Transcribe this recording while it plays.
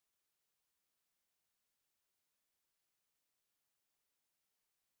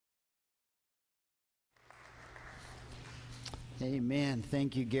Amen.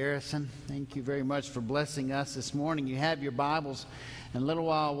 Thank you, Garrison. Thank you very much for blessing us this morning. You have your Bibles. In a little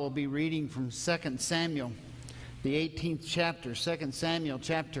while, we'll be reading from 2 Samuel, the 18th chapter. 2 Samuel,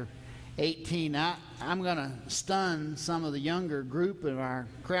 chapter 18. I'm going to stun some of the younger group of our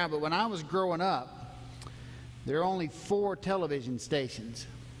crowd, but when I was growing up, there were only 4 television stations.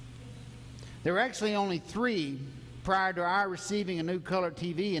 There were actually only 3 prior to our receiving a new color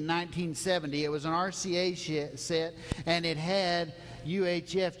TV in 1970. It was an RCA set, and it had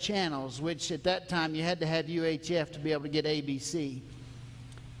UHF channels, which at that time you had to have UHF to be able to get ABC.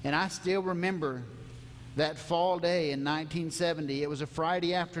 And I still remember that fall day in 1970. It was a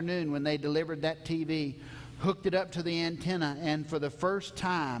Friday afternoon when they delivered that TV, hooked it up to the antenna, and for the first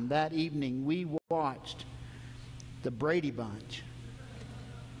time that evening we watched the Brady Bunch.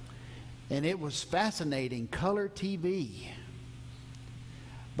 And it was fascinating, color TV.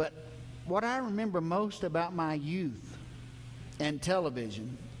 But what I remember most about my youth and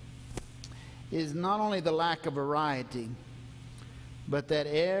television is not only the lack of variety, but that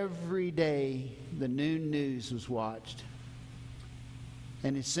every day the noon news was watched.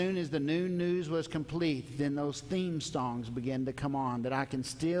 And as soon as the noon news was complete, then those theme songs began to come on that I can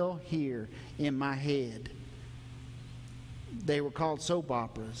still hear in my head. They were called soap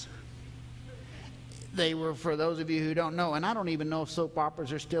operas. They were, for those of you who don't know, and I don't even know if soap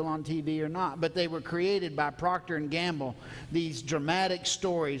operas are still on TV or not, but they were created by Procter & Gamble, these dramatic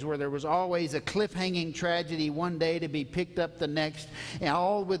stories where there was always a cliffhanging tragedy one day to be picked up the next, and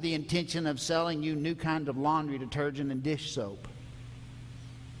all with the intention of selling you new kinds of laundry detergent and dish soap.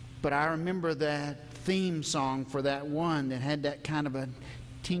 But I remember that theme song for that one that had that kind of a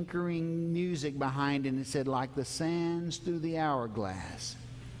tinkering music behind it, and it said, like the sands through the hourglass.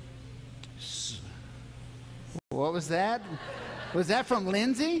 What was that? Was that from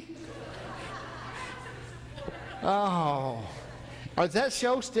Lindsay? Oh. Is that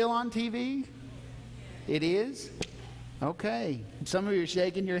show still on TV? It is? Okay. Some of you are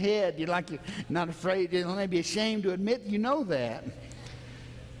shaking your head. You're not afraid. You're maybe ashamed to admit you know that.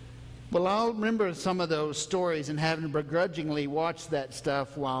 Well, I'll remember some of those stories and having begrudgingly watched that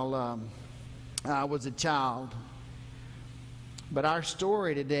stuff while I was a child. But our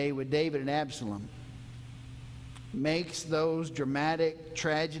story today with David and Absalom makes those dramatic,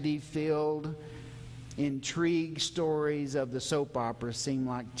 tragedy-filled, intrigue stories of the soap opera seem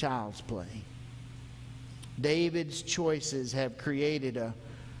like child's play. David's choices have created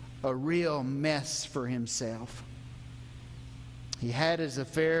a real mess for himself. He had his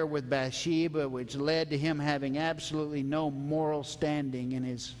affair with Bathsheba, which led to him having absolutely no moral standing in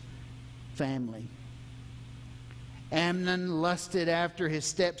his family. Amnon lusted after his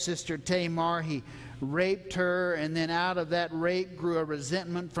stepsister Tamar. He raped her, and then out of that rape grew a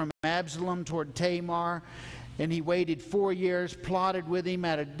resentment from Absalom toward Tamar, and he waited 4 years, plotted with him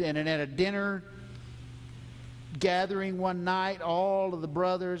at a dinner gathering one night. All of the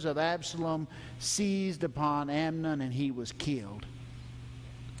brothers of Absalom seized upon Amnon, and he was killed.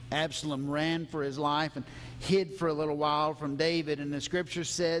 Absalom ran for his life and hid for a little while from David, and the scripture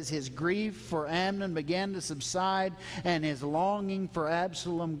says his grief for Amnon began to subside and his longing for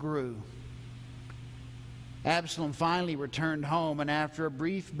Absalom grew. Absalom finally returned home, and after a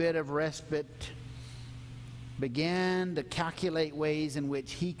brief bit of respite began to calculate ways in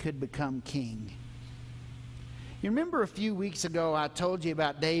which he could become king. You remember a few weeks ago I told you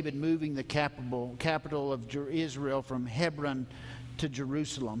about David moving the capital of Israel from Hebron to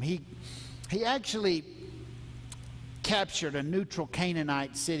Jerusalem. He actually captured a neutral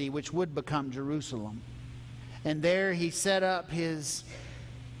Canaanite city which would become Jerusalem. And there he set up his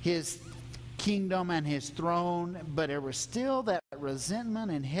kingdom and his throne, but there was still that resentment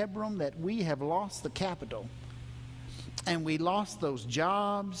in Hebron that we have lost the capital. And we lost those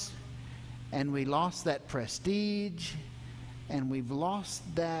jobs, and we lost that prestige, and we've lost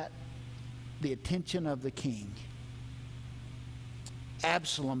the attention of the king.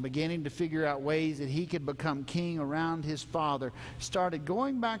 Absalom, beginning to figure out ways that he could become king around his father, started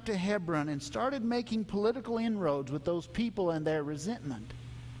going back to Hebron and started making political inroads with those people and their resentment.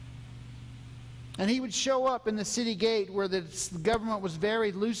 And he would show up in the city gate where the government was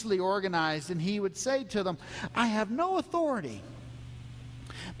very loosely organized, and he would say to them, I have no authority,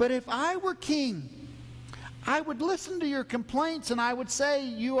 but if I were king, I would listen to your complaints, and I would say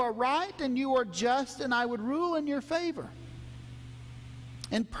you are right and you are just, and I would rule in your favor.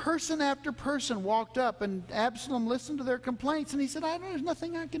 And person after person walked up, and Absalom listened to their complaints, and he said, there's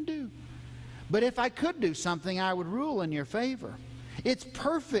nothing I can do. But if I could do something, I would rule in your favor. It's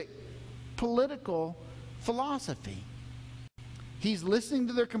perfect political philosophy. He's listening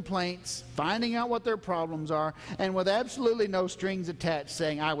to their complaints, finding out what their problems are, and with absolutely no strings attached,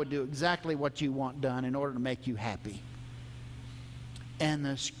 saying, I would do exactly what you want done in order to make you happy. And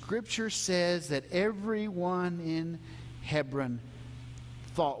the scripture says that everyone in Hebron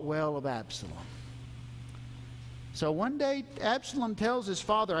thought well of Absalom. So one day, Absalom tells his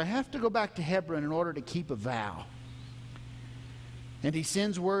father, I have to go back to Hebron in order to keep a vow. And he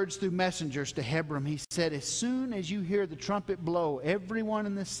sends words through messengers to Hebron. He said, as soon as you hear the trumpet blow, everyone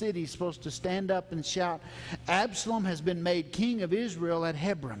in the city is supposed to stand up and shout, Absalom has been made king of Israel at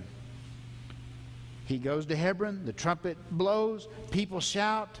Hebron. He goes to Hebron, the trumpet blows, people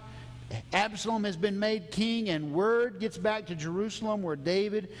shout, Absalom has been made king, and word gets back to Jerusalem where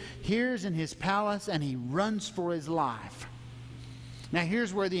David hears in his palace, and he runs for his life. Now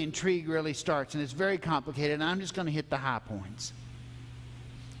here's where the intrigue really starts, and it's very complicated, and I'm just going to hit the high points.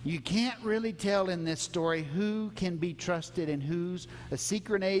 You can't really tell in this story who can be trusted and who's a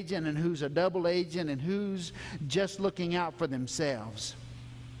secret agent and who's a double agent and who's just looking out for themselves.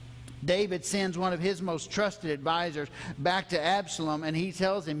 David sends one of his most trusted advisors back to Absalom, and he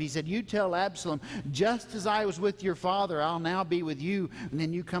tells him, he said, you tell Absalom, just as I was with your father, I'll now be with you, and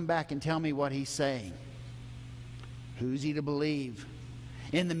then you come back and tell me what he's saying. Who's he to believe?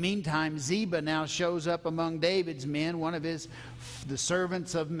 In the meantime, Ziba now shows up among David's men, one of the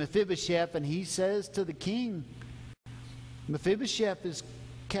servants of Mephibosheth, and he says to the king, Mephibosheth is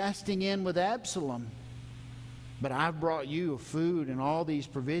casting in with Absalom, but I've brought you food and all these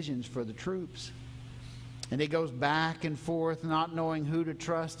provisions for the troops. And it goes back and forth, not knowing who to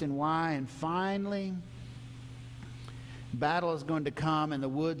trust and why, and finally, battle is going to come in the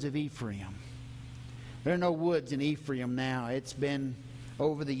woods of Ephraim. There are no woods in Ephraim now. It's been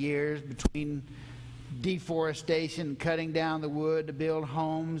over the years between deforestation, cutting down the wood to build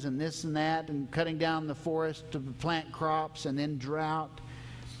homes and this and that, and cutting down the forest to plant crops, and then drought.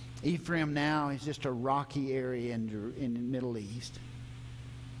 Ephraim now is just a rocky area in the Middle East.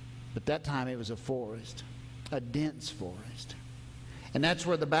 But that time it was a forest, a dense forest. And that's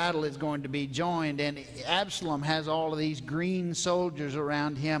where the battle is going to be joined. And Absalom has all of these green soldiers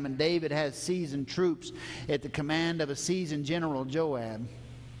around him, and David has seasoned troops at the command of a seasoned general, Joab.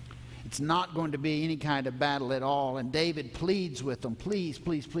 It's not going to be any kind of battle at all. And David pleads with them, please,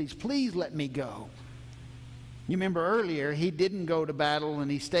 please, please, please let me go. You remember earlier, he didn't go to battle,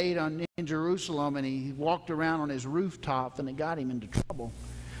 and he stayed in Jerusalem, and he walked around on his rooftop, and it got him into trouble.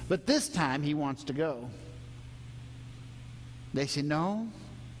 But this time he wants to go. They say, no,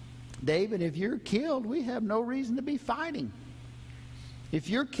 David, if you're killed, we have no reason to be fighting. If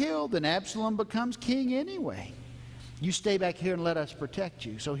you're killed, then Absalom becomes king anyway. You stay back here and let us protect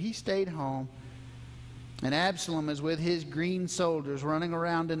you. So he stayed home, and Absalom is with his green soldiers running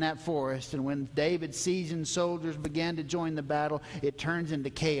around in that forest. And when David's seasoned soldiers began to join the battle, it turns into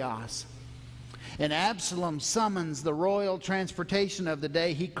chaos. And Absalom summons the royal transportation of the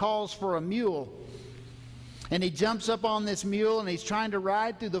day. He calls for a mule. And he jumps up on this mule, and he's trying to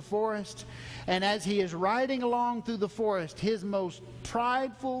ride through the forest. And as he is riding along through the forest, his most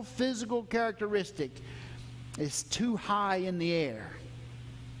prideful physical characteristic is too high in the air.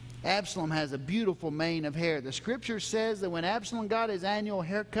 Absalom has a beautiful mane of hair. The scripture says that when Absalom got his annual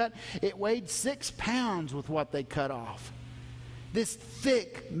haircut, it weighed 6 pounds with what they cut off. This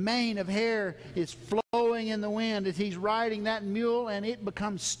thick mane of hair is flowing in the wind as he's riding that mule, and it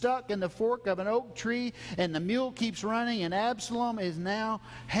becomes stuck in the fork of an oak tree, and the mule keeps running, and Absalom is now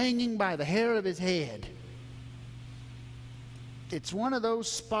hanging by the hair of his head. It's one of those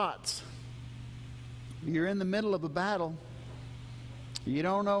spots. You're in the middle of a battle. You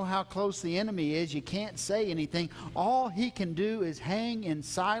don't know how close the enemy is. You can't say anything. All he can do is hang in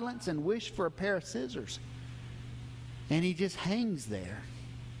silence and wish for a pair of scissors. And he just hangs there.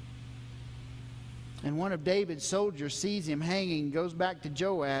 And one of David's soldiers sees him hanging, goes back to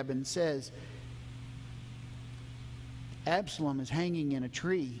Joab and says, Absalom is hanging in a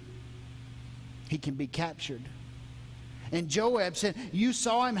tree. He can be captured. And Joab said, you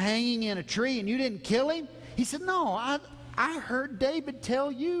saw him hanging in a tree and you didn't kill him? He said, no, I heard David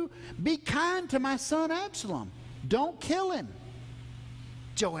tell you, be kind to my son Absalom. Don't kill him.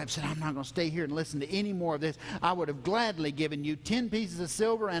 Joab said, I'm not going to stay here and listen to any more of this. I would have gladly given you 10 pieces of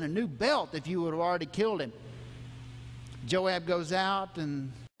silver and a new belt if you would have already killed him. Joab goes out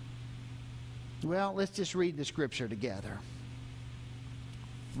and, well, let's just read the scripture together.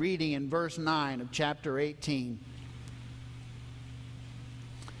 Reading in verse 9 of chapter 18.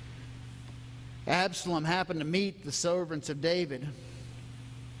 Absalom happened to meet the servants of David,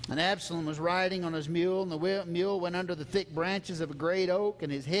 And Absalom was riding on his mule, and the mule went under the thick branches of a great oak,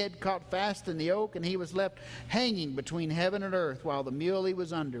 and his head caught fast in the oak, and he was left hanging between heaven and earth, while the mule he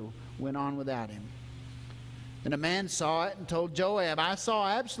was under went on without him. And a man saw it and told Joab, I saw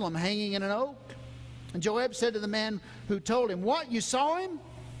Absalom hanging in an oak. And Joab said to the man who told him, What, you saw him?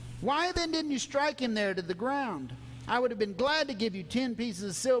 Why then didn't you strike him there to the ground? I would have been glad to give you 10 pieces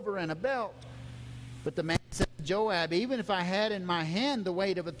of silver and a belt. But the man said to Joab, Even if I had in my hand the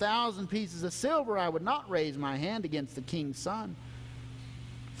weight of 1,000 pieces of silver, I would not raise my hand against the king's son.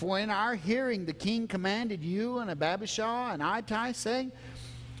 For in our hearing the king commanded you and Abishai and Ittai, saying,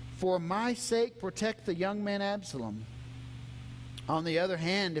 For my sake protect the young man Absalom. On the other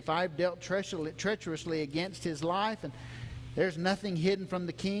hand, if I've dealt treacherously against his life, and there's nothing hidden from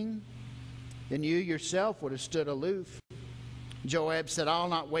the king, then you yourself would have stood aloof. Joab said, I'll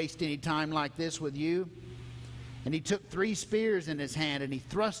not waste any time like this with you. And he took 3 spears in his hand, and he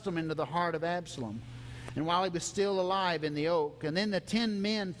thrust them into the heart of Absalom. And while he was still alive in the oak, and then the 10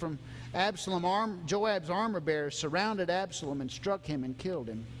 men from Joab's armor bearers surrounded Absalom and struck him and killed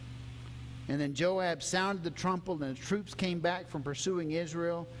him. And then Joab sounded the trumpet, and the troops came back from pursuing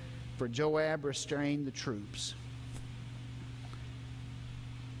Israel, for Joab restrained the troops.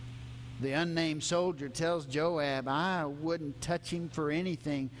 The unnamed soldier tells Joab, I wouldn't touch him for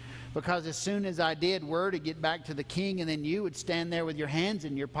anything, because as soon as I did, word to get back to the king, and then you would stand there with your hands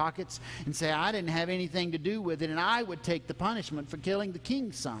in your pockets and say, I didn't have anything to do with it, and I would take the punishment for killing the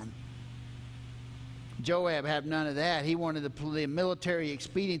king's son. Joab had none of that. He wanted the military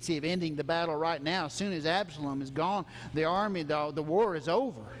expediency of ending the battle right now. As soon as Absalom is gone, the war is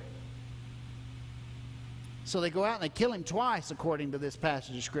over. So they go out and they kill him twice, according to this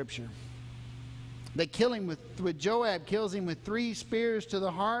passage of Scripture. They kill him with Joab kills him with 3 spears to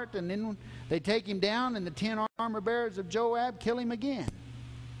the heart, and then they take him down, and the 10 armor bearers of Joab kill him again.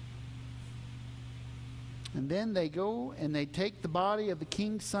 And then they go and they take the body of the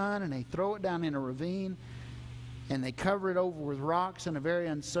king's son and they throw it down in a ravine, and they cover it over with rocks in a very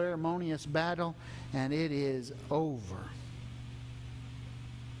unceremonious battle, and it is over.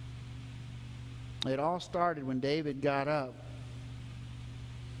 It all started when David got up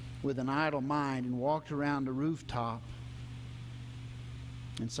with an idle mind and walked around the rooftop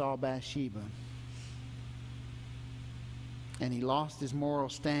and saw Bathsheba. And he lost his moral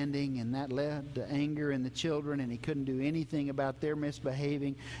standing, and that led to anger in the children, and he couldn't do anything about their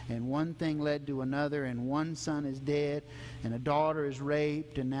misbehaving. And one thing led to another, and one son is dead, and a daughter is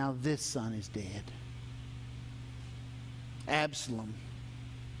raped, and now this son is dead. Absalom,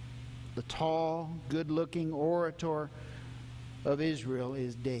 the tall, good-looking orator of Israel,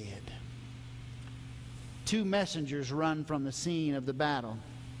 is dead. 2 messengers run from the scene of the battle.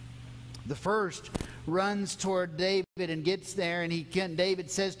 The first runs toward David and gets there, and David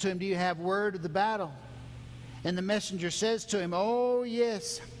says to him, Do you have word of the battle? And the messenger says to him, Oh,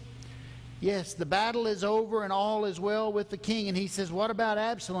 yes. Yes, the battle is over and all is well with the king. And he says, What about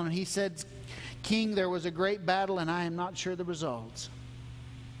Absalom? And he said, King, there was a great battle, and I am not sure the results.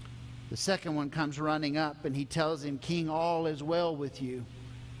 The second one comes running up, and he tells him, King, all is well with you.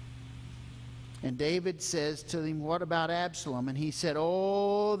 And David says to him, What about Absalom? And he said,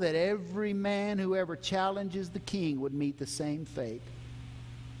 Oh, that every man who ever challenges the king would meet the same fate.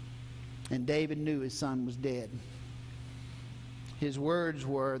 And David knew his son was dead. His words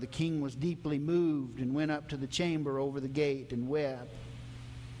were, the king was deeply moved and went up to the chamber over the gate and wept.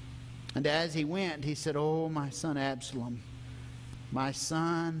 And as he went, he said, Oh, my son Absalom, my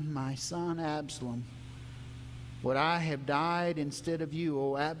son Absalom, would I have died instead of you,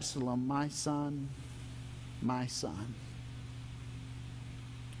 O Absalom, my son, my son.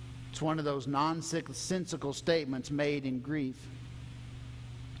 It's one of those nonsensical statements made in grief.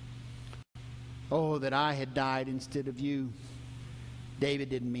 Oh, that I had died instead of you. David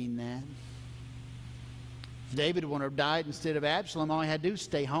didn't mean that. If David would have died instead of Absalom, all he had to do was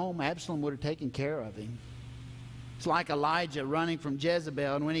stay home. Absalom would have taken care of him. It's like Elijah running from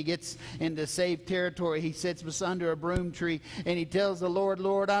Jezebel, and when he gets into safe territory, he sits under a broom tree and he tells the Lord,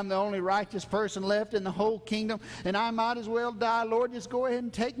 Lord, I'm the only righteous person left in the whole kingdom, and I might as well die. Lord, just go ahead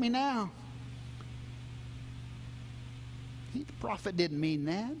and take me now. The prophet didn't mean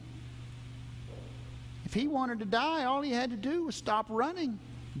that. If he wanted to die, all he had to do was stop running.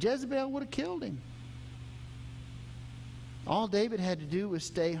 Jezebel would have killed him. All David had to do was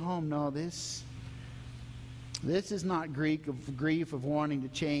stay home. No, this is not grief of wanting to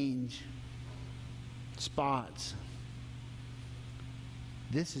change spots.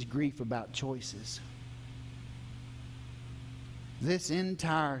 This is grief about choices. This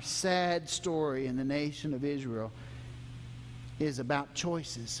entire sad story in the nation of Israel is about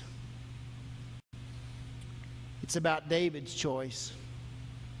choices. It's about David's choice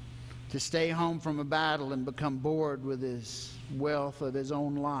to stay home from a battle and become bored with his wealth of his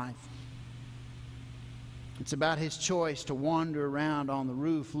own life. It's about his choice to wander around on the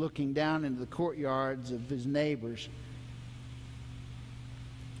roof looking down into the courtyards of his neighbors.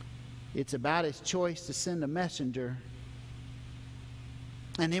 It's about his choice to send a messenger.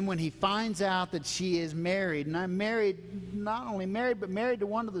 And then when he finds out that she is married, and I'm married, not only married, but married to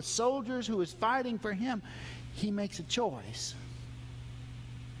one of the soldiers who is fighting for him, he makes a choice.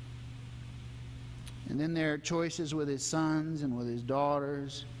 And then there are choices with his sons and with his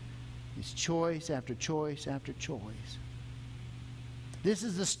daughters. It's choice after choice after choice. This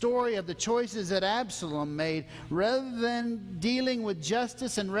is the story of the choices that Absalom made. Rather than dealing with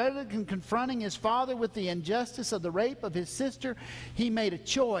justice and rather than confronting his father with the injustice of the rape of his sister, he made a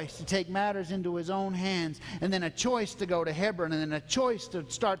choice to take matters into his own hands, and then a choice to go to Hebron, and then a choice to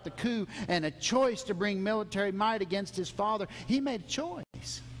start the coup, and a choice to bring military might against his father. He made a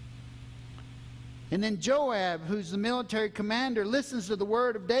choice. And then Joab, who's the military commander, listens to the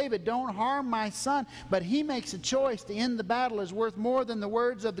word of David, don't harm my son. But he makes a choice to end the battle is worth more than the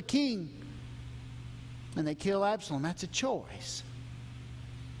words of the king. And they kill Absalom. That's a choice.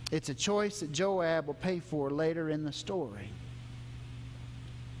 It's a choice that Joab will pay for later in the story.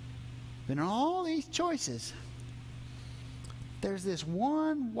 But in all these choices, there's this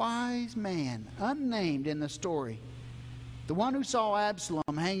one wise man, unnamed in the story. The one who saw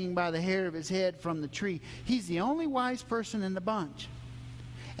Absalom hanging by the hair of his head from the tree. He's the only wise person in the bunch.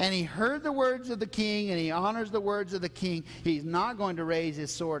 And he heard the words of the king, and he honors the words of the king. He's not going to raise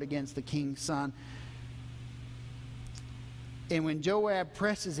his sword against the king's son. And when Joab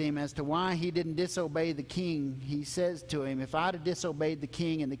presses him as to why he didn't disobey the king, he says to him, if I'd have disobeyed the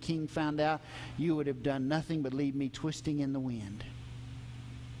king and the king found out, you would have done nothing but leave me twisting in the wind.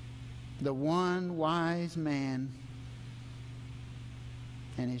 The one wise man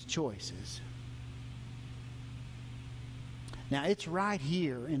and his choices. Now, it's right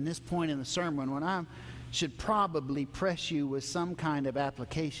here in this point in the sermon when I should probably press you with some kind of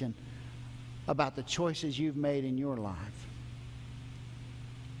application about the choices you've made in your life.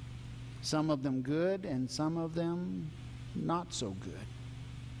 Some of them good and some of them not so good.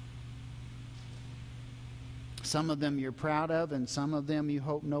 Some of them you're proud of and some of them you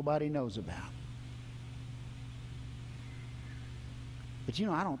hope nobody knows about. But you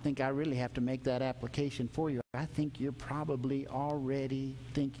know, I don't think I really have to make that application for you. I think you're probably already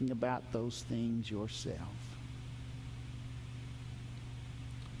thinking about those things yourself.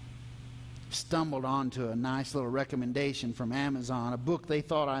 Stumbled onto a nice little recommendation from Amazon, a book they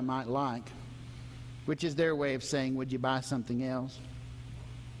thought I might like, which is their way of saying, would you buy something else?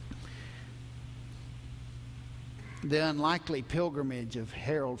 The Unlikely Pilgrimage of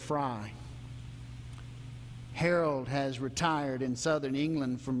Harold Fry. Harold has retired in southern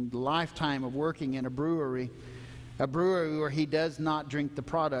England from a lifetime of working in a brewery where he does not drink the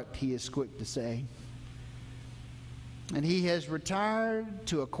product, he is quick to say. And he has retired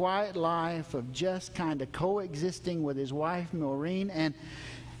to a quiet life of just kind of coexisting with his wife Maureen and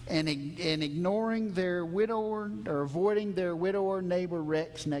ignoring their widower or avoiding their widower neighbor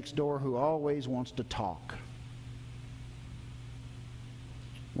Rex next door, who always wants to talk.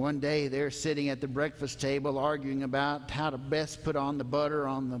 One day they're sitting at the breakfast table arguing about how to best put on the butter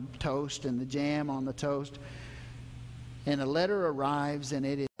on the toast and the jam on the toast. And a letter arrives, and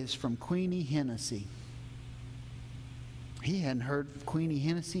it is from Queenie Hennessy. He hadn't heard of Queenie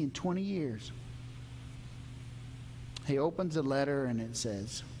Hennessy in 20 years. He opens the letter and it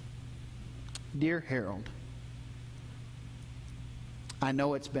says, Dear Harold, I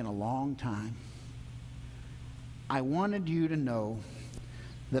know it's been a long time. I wanted you to know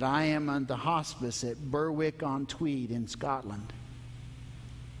that I am on the hospice at Berwick-on-Tweed in Scotland.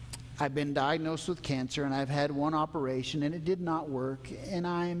 I've been diagnosed with cancer and I've had one operation and it did not work, and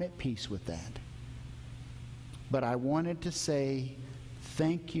I am at peace with that. But I wanted to say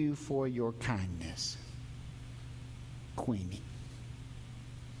thank you for your kindness, Queenie.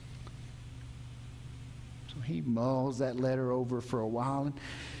 So he mulls that letter over for a while and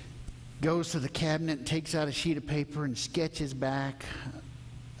goes to the cabinet and takes out a sheet of paper and sketches back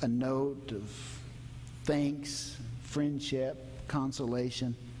a note of thanks, friendship,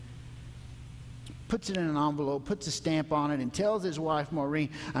 consolation. Puts it in an envelope, puts a stamp on it, and tells his wife Maureen,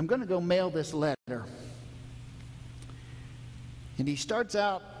 I'm going to go mail this letter. And he starts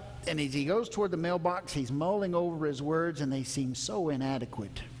out, and as he goes toward the mailbox, he's mulling over his words, and they seem so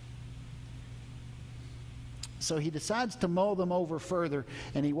inadequate. So he decides to mull them over further,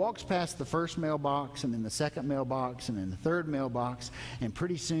 and he walks past the first mailbox, and then the second mailbox, and then the third mailbox, and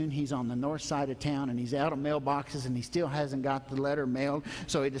pretty soon he's on the north side of town, and he's out of mailboxes, and he still hasn't got the letter mailed.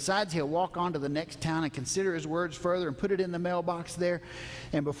 So he decides he'll walk on to the next town and consider his words further and put it in the mailbox there.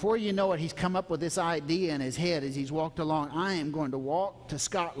 And before you know it, he's come up with this idea in his head as he's walked along. I am going to walk to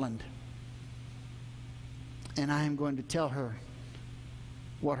Scotland, and I am going to tell her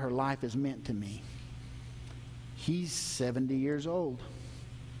what her life has meant to me. He's 70 years old,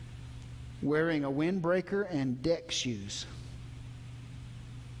 wearing a windbreaker and deck shoes.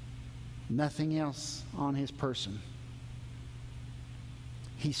 Nothing else on his person.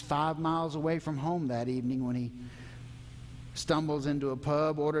 He's 5 miles away from home that evening when he stumbles into a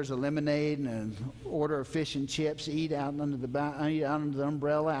pub, orders a lemonade and an order of fish and chips, eat out under the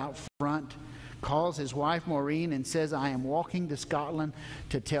umbrella out front, calls his wife Maureen and says, I am walking to Scotland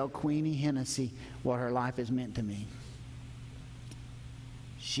to tell Queenie Hennessy what her life has meant to me.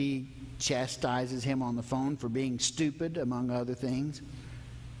 She chastises him on the phone for being stupid, among other things.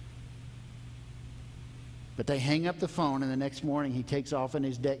 But they hang up the phone, and the next morning he takes off in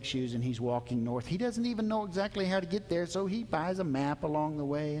his deck shoes and he's walking north. He doesn't even know exactly how to get there, so he buys a map along the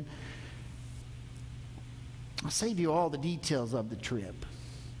way. And I'll save you all the details of the trip.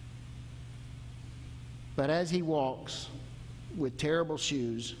 But as he walks with terrible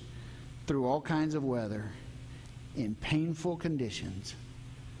shoes through all kinds of weather in painful conditions,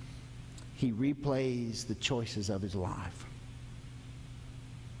 he replays the choices of his life.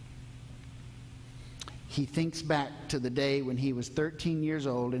 He thinks back to the day when he was 13 years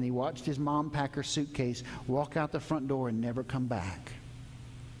old and he watched his mom pack her suitcase, walk out the front door, and never come back.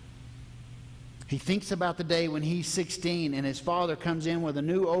 He thinks about the day when he's 16 and his father comes in with a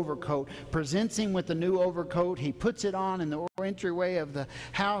new overcoat, presents him with the new overcoat. He puts it on in the entryway of the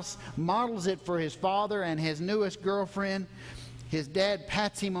house, models it for his father and his newest girlfriend. His dad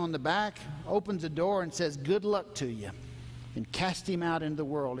pats him on the back, opens the door and says, good luck to you, and casts him out into the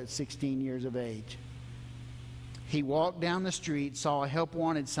world at 16 years of age. He walked down the street, saw a help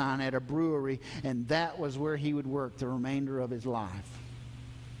wanted sign at a brewery, and that was where he would work the remainder of his life.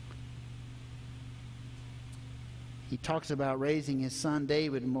 He talks about raising his son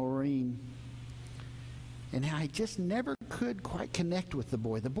David and Maureen, and how he just never could quite connect with the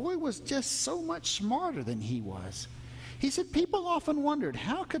boy. The boy was just so much smarter than he was. He said, people often wondered,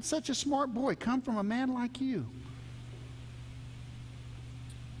 how could such a smart boy come from a man like you?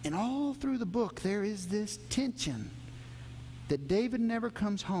 And all through the book, there is this tension that David never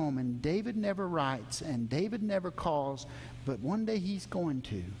comes home, and David never writes, and David never calls, but one day he's going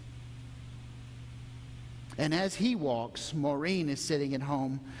to. And as he walks, Maureen is sitting at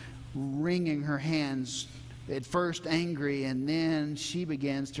home, wringing her hands, at first angry, and then she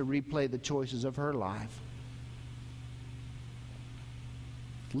begins to replay the choices of her life.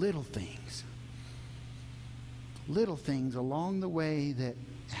 Little things along the way that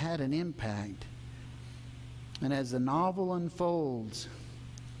had an impact. And as the novel unfolds,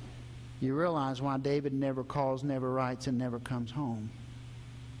 you realize why David never calls, never writes, and never comes home.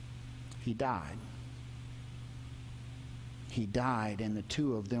 He died. He died, and the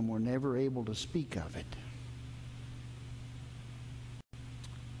two of them were never able to speak of it.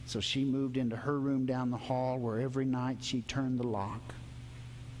 So she moved into her room down the hall, where every night she turned the lock.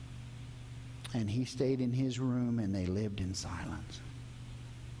 And he stayed in his room, and they lived in silence.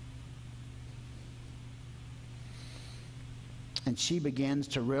 And she begins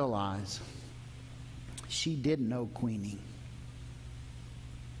to realize she did know Queenie.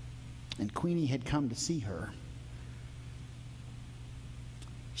 And Queenie had come to see her.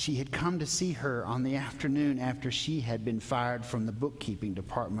 She had come to see her on the afternoon after she had been fired from the bookkeeping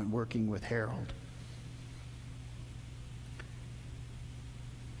department working with Harold.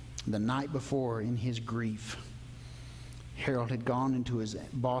 The night before, in his grief, Harold had gone into his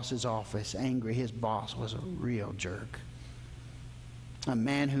boss's office angry. His boss was a real jerk. A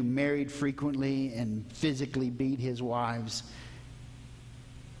man who married frequently and physically beat his wives.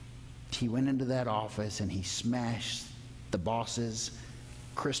 He went into that office and he smashed the boss's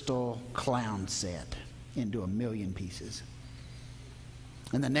crystal clown set into 1,000,000 pieces.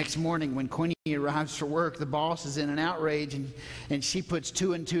 And the next morning when Queenie arrives for work, the boss is in an outrage, and she puts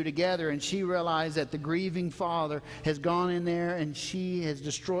two and two together, and she realizes that the grieving father has gone in there and he has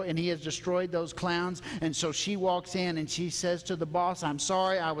destroyed those clowns. And so she walks in and she says to the boss, I'm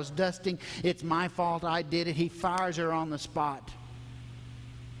sorry, I was dusting. It's my fault, I did it. He fires her on the spot.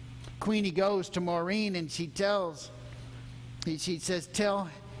 Queenie goes to Maureen and she says, tell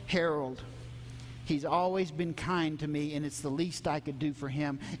Harold He's always been kind to me, and it's the least I could do for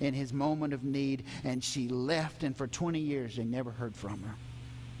him in his moment of need. And she left, and for 20 years they never heard from her.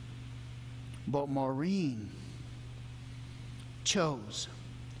 But Maureen chose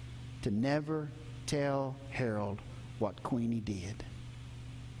to never tell Harold what Queenie did.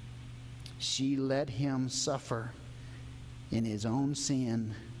 She let him suffer in his own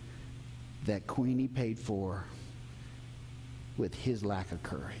sin that Queenie paid for with his lack of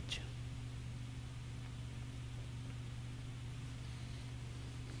courage.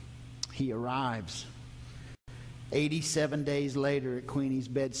 He arrives 87 days later at Queenie's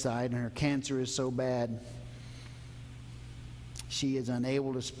bedside, and her cancer is so bad she is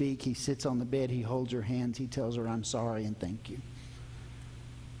unable to speak. He sits on the bed, he holds her hands, he tells her, "I'm sorry and thank you."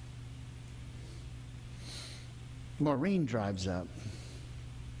 Maureen drives up,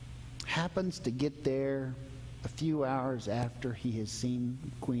 happens to get there a few hours after he has seen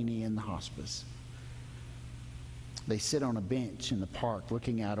Queenie in the hospice. They sit on a bench in the park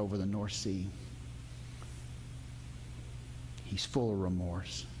looking out over the North Sea. He's full of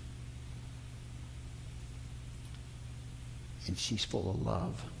remorse. And she's full of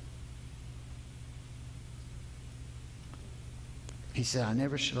love. He said, "I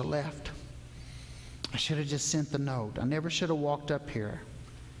never should have left. I should have just sent the note. I never should have walked up here."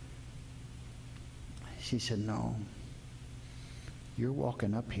 She said, "No. Your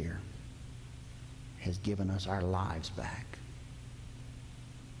walking up here has given us our lives back."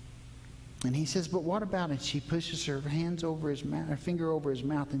 And he says, "But what about it?" She pushes her hands over his mouth, her finger over his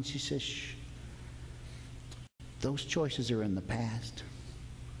mouth, and she says, "Shh. Those choices are in the past.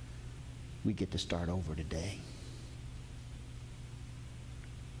 We get to start over today."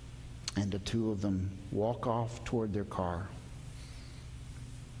 And the two of them walk off toward their car,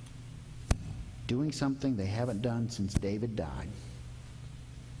 doing something they haven't done since David died.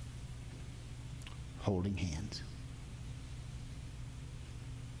 Holding hands.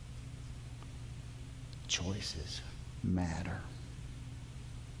 Choices matter.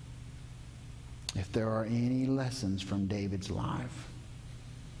 If there are any lessons from David's life,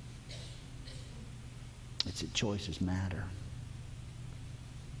 it's that choices matter.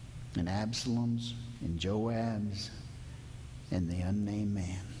 And Absalom's and Joab's and the unnamed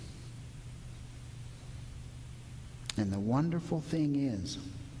man. And the wonderful thing is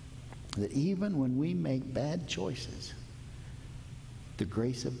that even when we make bad choices, the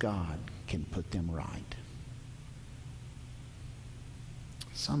grace of God can put them right.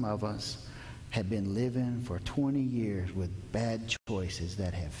 Some of us have been living for 20 years with bad choices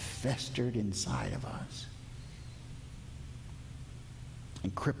that have festered inside of us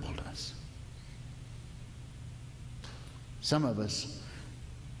and crippled us. Some of us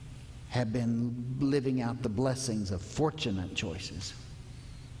have been living out the blessings of fortunate choices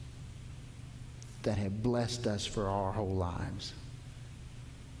that have blessed us for our whole lives.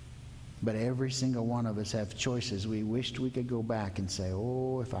 But every single one of us have choices we wished we could go back and say,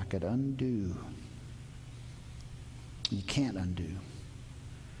 "Oh, if I could undo." You can't undo.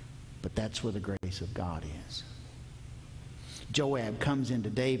 But that's where the grace of God is. Joab comes into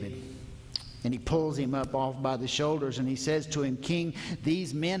David, and he pulls him up off by the shoulders, and he says to him, "King,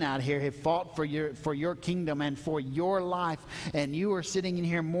 these men out here have fought for your kingdom and for your life, and you are sitting in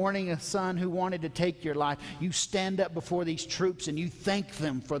here mourning a son who wanted to take your life. You stand up before these troops and you thank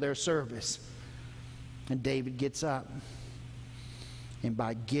them for their service." And David gets up. And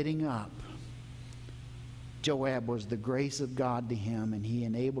by getting up, Joab was the grace of God to him, and he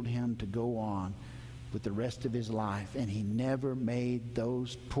enabled him to go on with the rest of his life, and he never made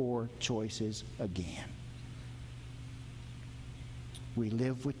those poor choices again. We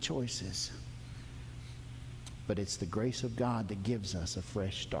live with choices, but it's the grace of God that gives us a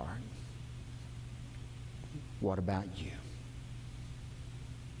fresh start. What about you?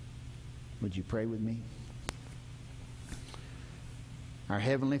 Would you pray with me? Our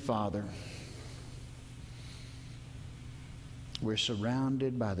Heavenly Father, we're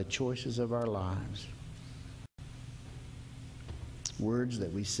surrounded by the choices of our lives. Words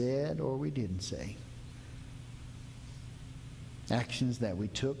that we said or we didn't say. Actions that we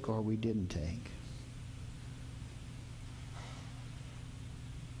took or we didn't take.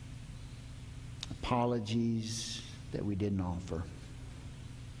 Apologies that we didn't offer.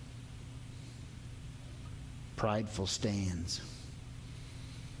 Prideful stands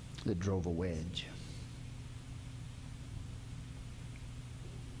that drove a wedge.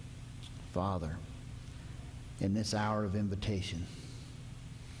 Father, in this hour of invitation,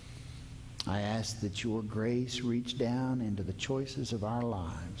 I ask that your grace reach down into the choices of our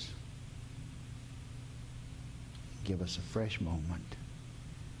lives. Give us a fresh moment.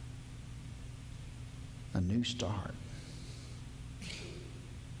 a new start,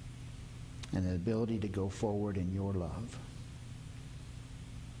 and the ability to go forward in your love.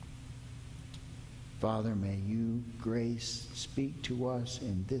 Father, may you, grace, speak to us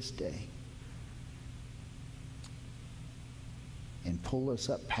in this day and pull us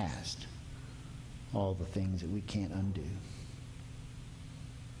up past all the things that we can't undo.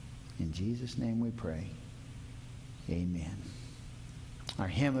 In Jesus' name we pray. Amen. Our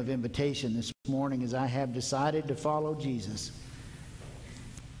hymn of invitation this morning is, I have decided to follow Jesus.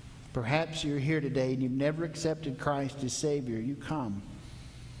 Perhaps you're here today and you've never accepted Christ as Savior. You come.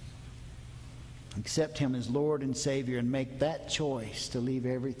 Accept Him as Lord and Savior and make that choice to leave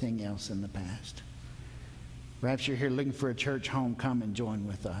everything else in the past. Perhaps you're here looking for a church home. Come and join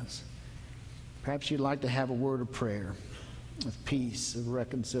with us. Perhaps you'd like to have a word of prayer, of peace, of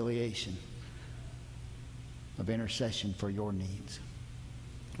reconciliation, of intercession for your needs.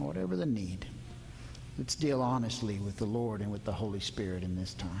 Whatever the need, let's deal honestly with the Lord and with the Holy Spirit in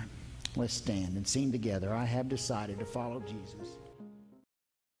this time. Let's stand and sing together, I have decided to follow Jesus.